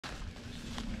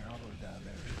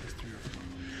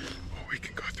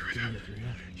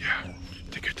Yeah,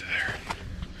 to get to there.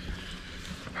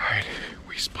 Alright,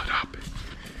 we split up.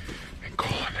 And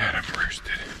Cole and Adam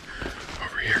roosted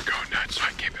over here going nuts, so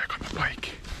I came back on the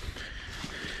bike.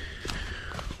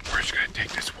 We're just gonna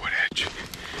take this wood edge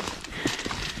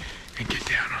and get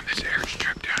down on this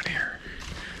airstrip down here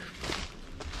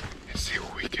and see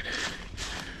what we can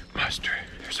muster.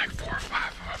 There's like 4 or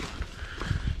 5 of them.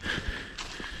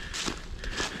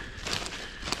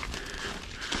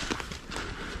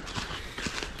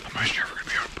 I'm not sure if we're gonna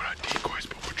be able to put out decoys,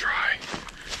 but we'll try.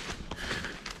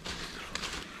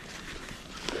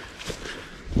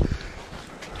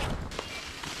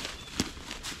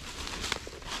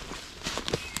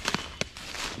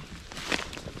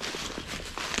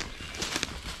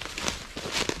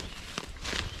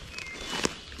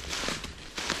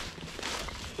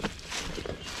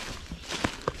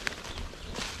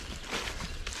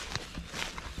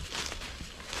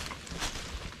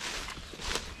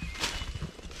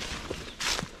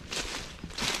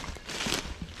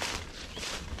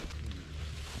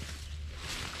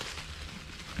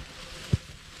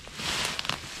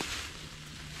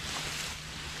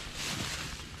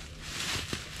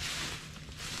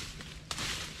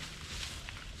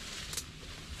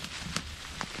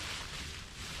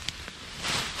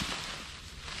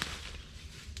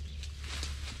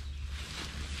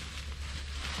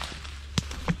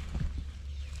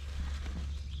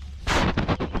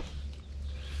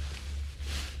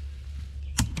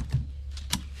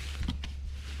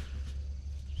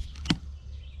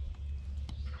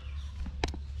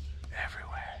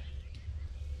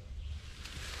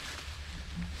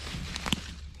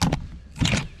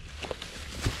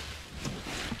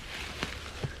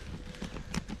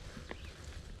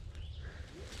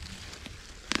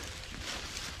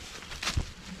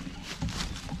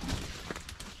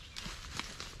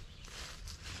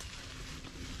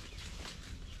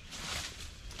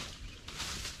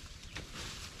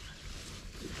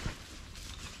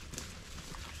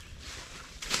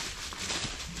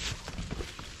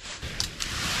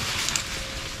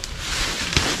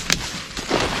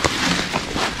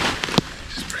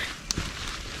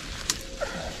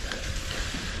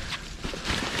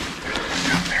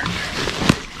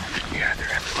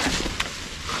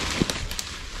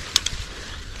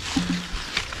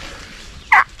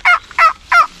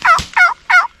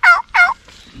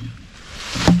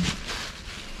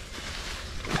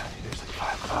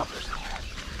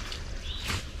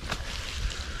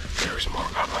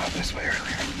 This way earlier.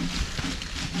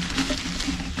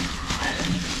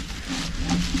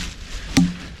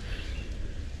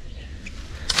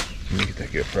 Let me get that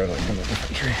GoPro like on the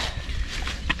different tree.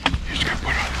 You just gotta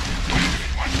put it on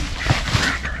the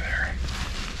ground over there.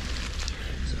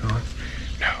 Is it on?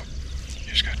 No.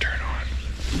 You just gotta turn it on.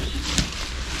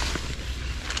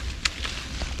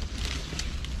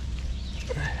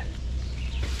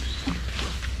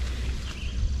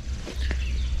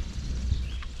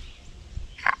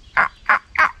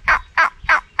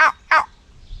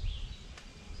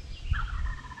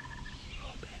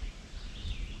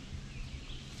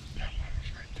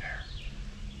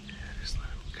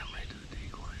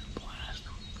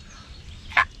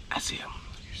 I see him.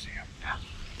 You see him? Yeah.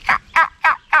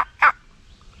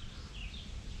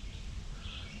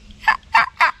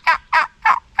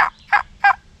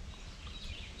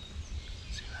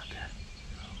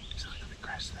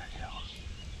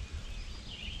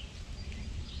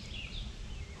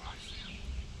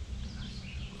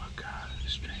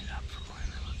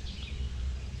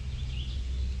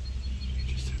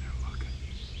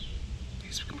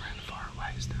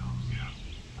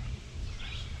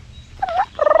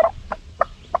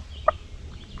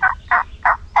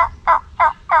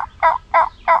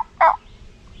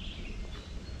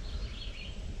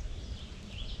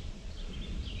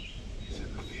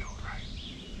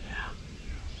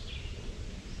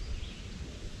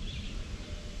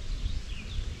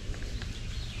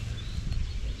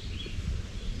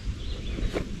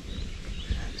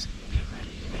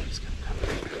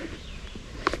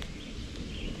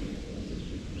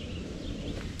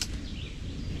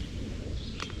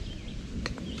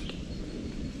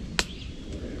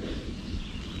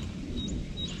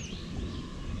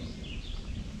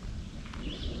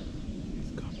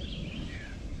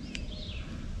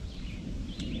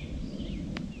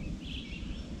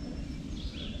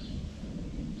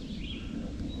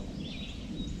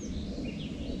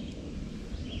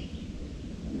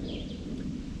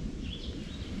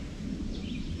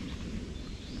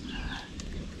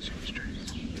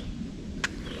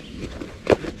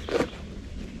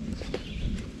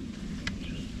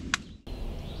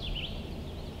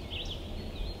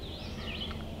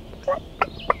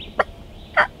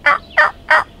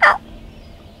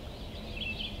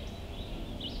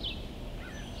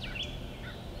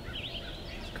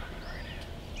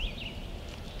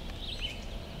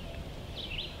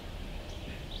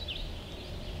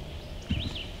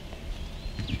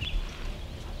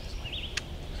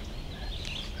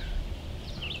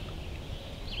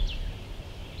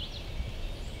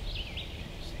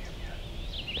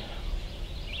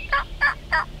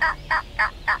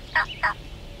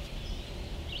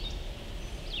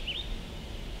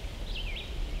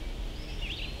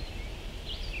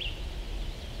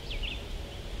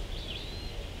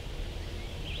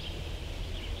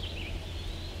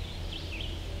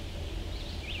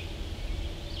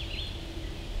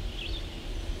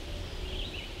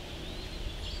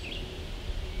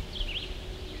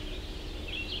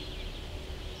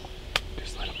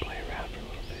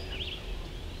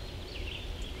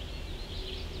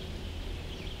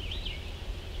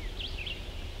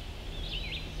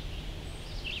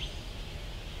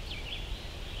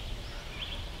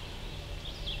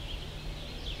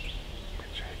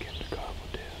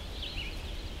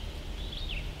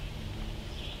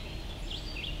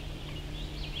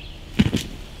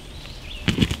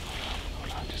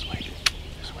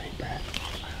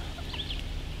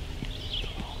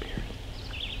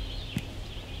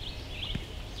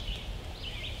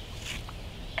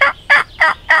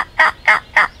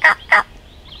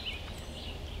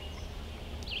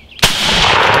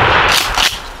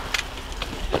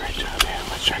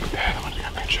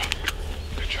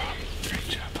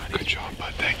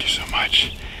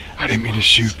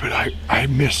 shoot, but I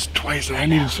missed twice and I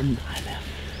needed some. I know.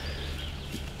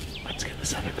 Let's get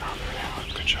this other gobbler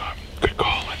out. Good job. Good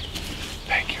calling.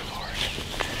 Thank you, Lord.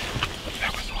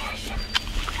 That was awesome.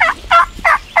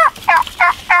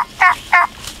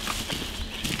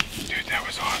 Dude, that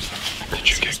was awesome. Did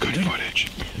you get good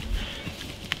footage?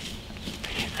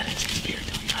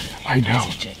 I know.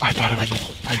 I thought it was.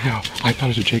 I know. I thought it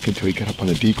was a Jake until he got up on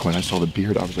the decoy and I saw the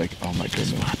beard. I was like, oh my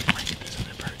goodness.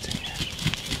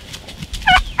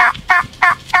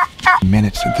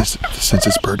 Minutes since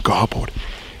this bird gobbled.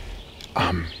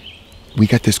 We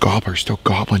got this gobbler still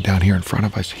gobbling down here in front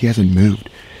of us. He hasn't moved,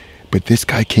 but this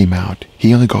guy came out.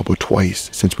 He only gobbled twice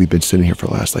since we've been sitting here for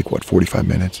the last, like, what, 45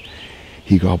 minutes.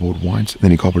 He gobbled once,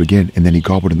 then he gobbled again, and then he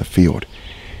gobbled in the field.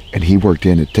 And he worked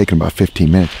in. It taken about 15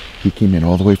 minutes. He came in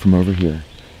all the way from over here,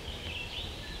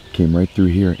 came right through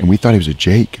here, and we thought he was a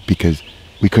Jake because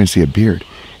we couldn't see a beard.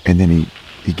 And then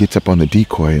he gets up on the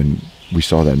decoy, and we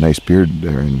saw that nice beard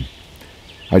there, and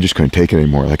I just couldn't take it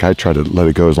anymore. Like, I tried to let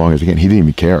it go as long as I can. He didn't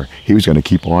even care. He was going to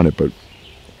keep on it, but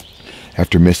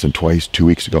after missing twice 2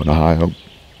 weeks ago in Ohio,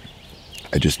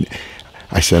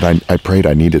 I said I prayed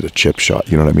I needed a chip shot.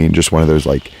 You know what I mean? Just one of those,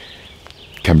 like,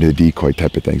 come to the decoy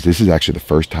type of things. This is actually the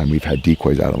first time we've had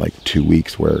decoys out in like 2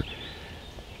 weeks where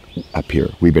up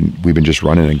here we've been just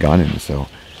running and gunning. So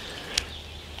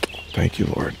thank you,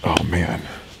 Lord. Oh man.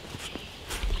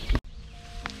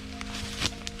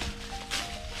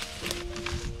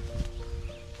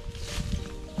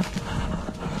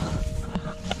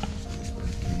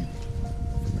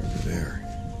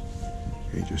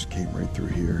 He just came right through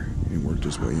here and worked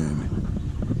his way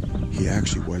in. He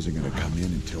actually wasn't going to come in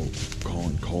until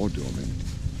Colin called to him and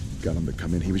got him to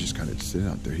come in. He was just kind of sitting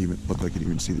out there. He even looked like he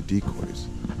didn't even see the decoys.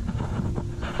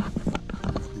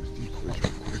 These decoys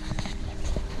real quick.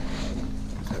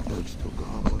 Is that bird still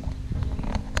gobbling?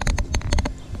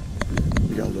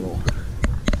 We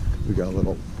got a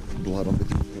little blood on the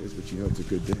decoys, but you know it's a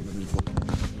good thing. I mean,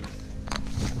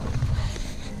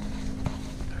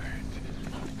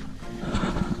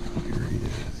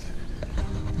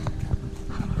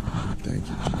 thank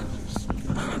you, Jesus.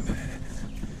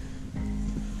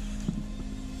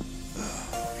 Oh,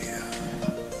 yeah.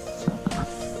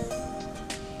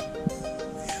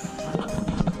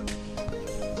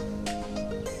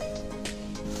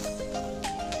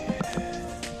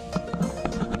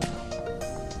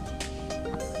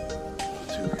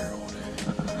 Two-year-old.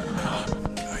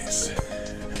 Nice.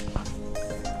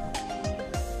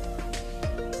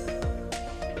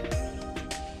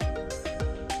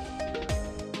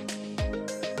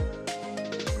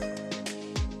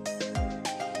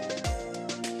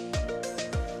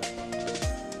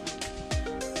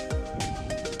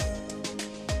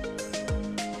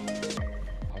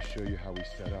 Show you how we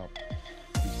set up.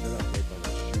 We set up right by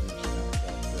that shooting shack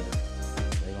back there,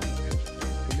 right on the edge.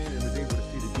 Come in and was able to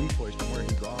see the decoys from where he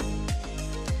gobbled.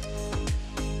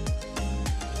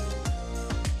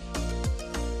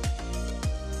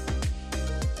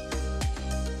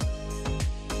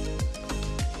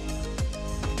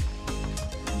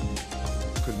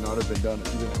 Could not have been done if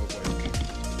you didn't have a bike.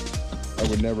 I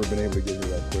would never have been able to get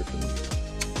here that quick.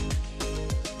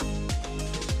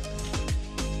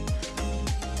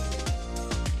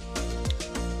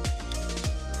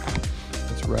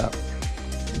 Wrap.